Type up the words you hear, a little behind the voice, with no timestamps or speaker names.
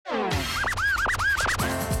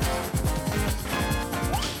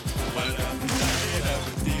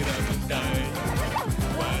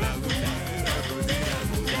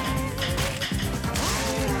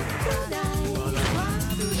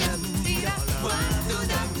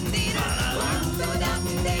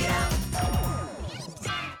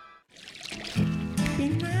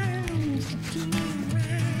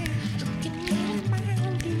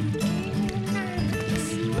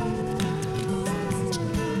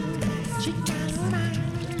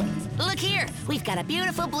here, we've got a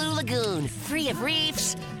beautiful blue lagoon, free of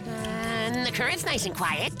reefs, and the current's nice and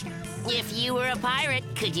quiet. If you were a pirate,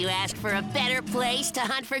 could you ask for a better place to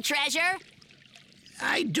hunt for treasure?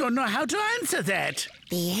 I don't know how to answer that.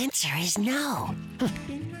 The answer is no.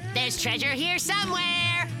 There's treasure here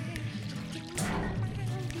somewhere.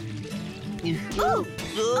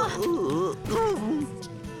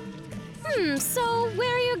 So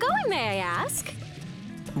where are you going, may I ask?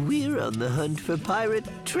 We're on the hunt for pirate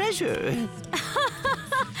treasure.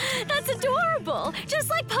 That's adorable! Just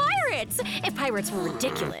like pirates! If pirates were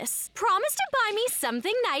ridiculous. Promise to buy me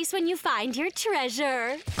something nice when you find your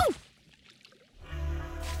treasure. Ooh.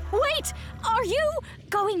 Wait! Are you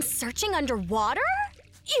going searching underwater?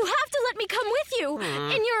 You have to let me come with you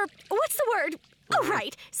in your... what's the word? Oh,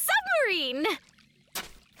 right. Submarine!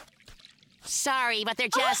 Sorry, but there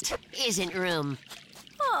just isn't room.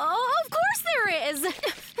 Oh, of course there is!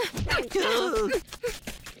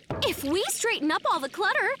 If we straighten up all the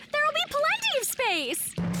clutter, there'll be plenty of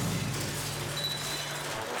space!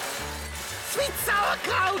 Sweet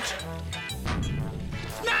sauerkraut!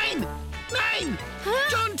 Nein! Nein!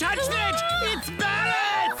 Don't touch that! It's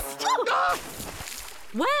BallAst!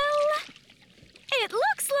 Well, it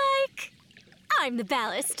looks like I'm the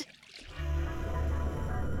ballast.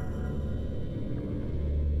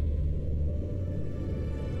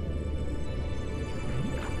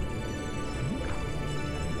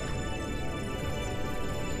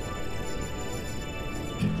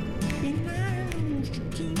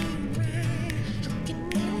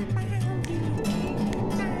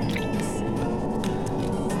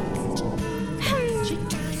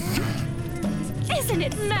 Isn't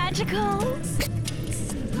it magical?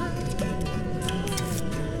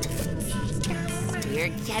 You're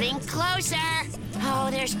getting closer. Oh,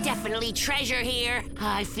 there's definitely treasure here.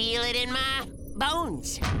 I feel it in my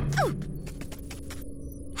bones. Ooh.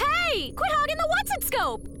 Hey, quit hogging the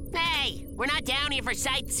what's-it-scope. Hey, we're not down here for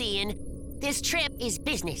sightseeing. This trip is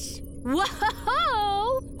business.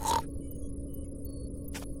 Whoa!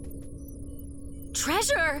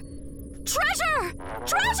 Treasure! Treasure!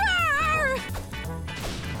 Treasure!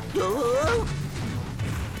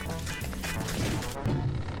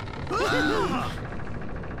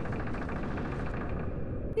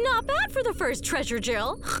 Not bad for the first treasure,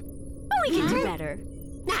 Jill. But we can do better.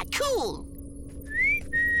 Not cool.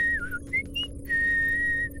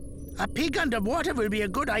 A pig underwater will be a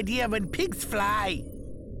good idea when pigs fly.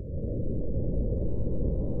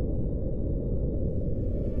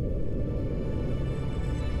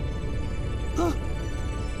 Oh,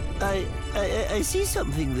 I see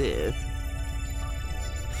something there.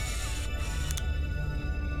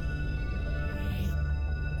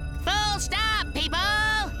 Full stop, people!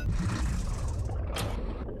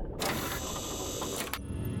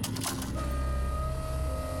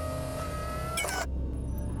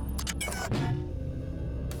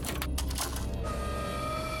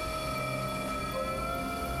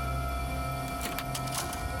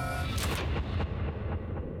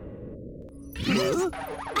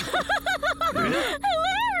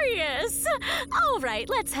 Hilarious! All right,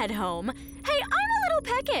 let's head home. Hey, I'm a little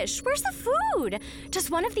peckish. Where's the food? Does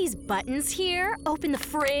one of these buttons here open the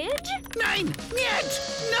fridge? Nein! Niet!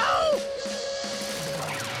 No!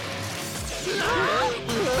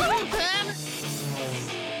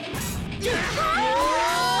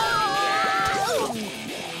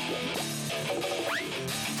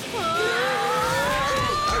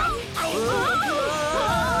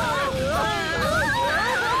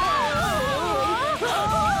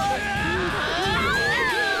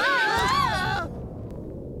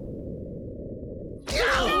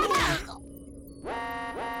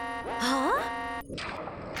 Huh?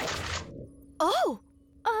 Oh!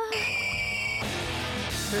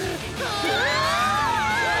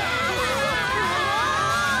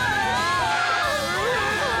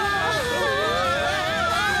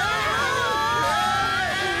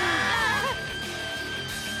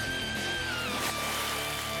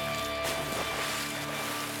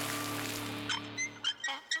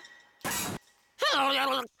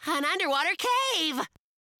 An underwater cave!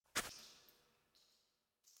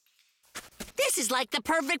 This is like the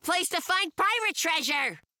perfect place to find pirate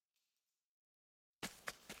treasure!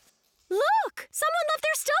 Look! Someone left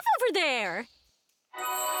their stuff over there!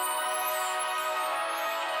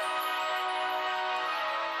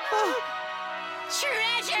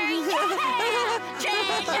 Treasure! Yeah!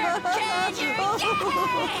 Treasure! Treasure!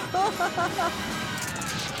 Yeah!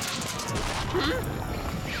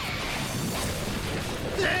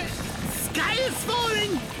 The sky is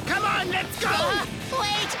falling! Come on, let's go!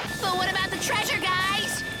 Wait! But what about the treasure,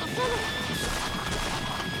 guys?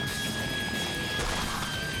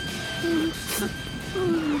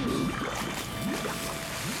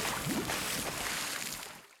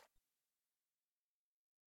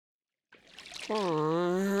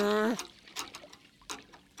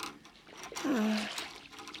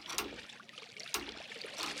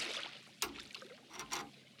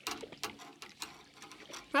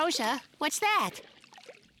 Rosa, what's that?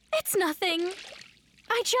 It's nothing.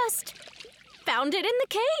 I just found it in the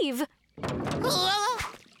cave.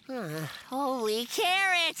 Holy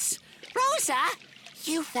carrots! Rosa,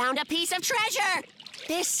 you found a piece of treasure!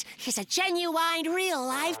 This is a genuine, real,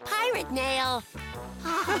 live pirate nail.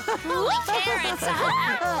 Holy carrots!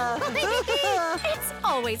 It's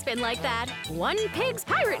always been like that. One pig's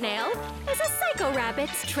pirate nail is a psycho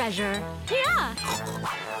rabbit's treasure. Yeah.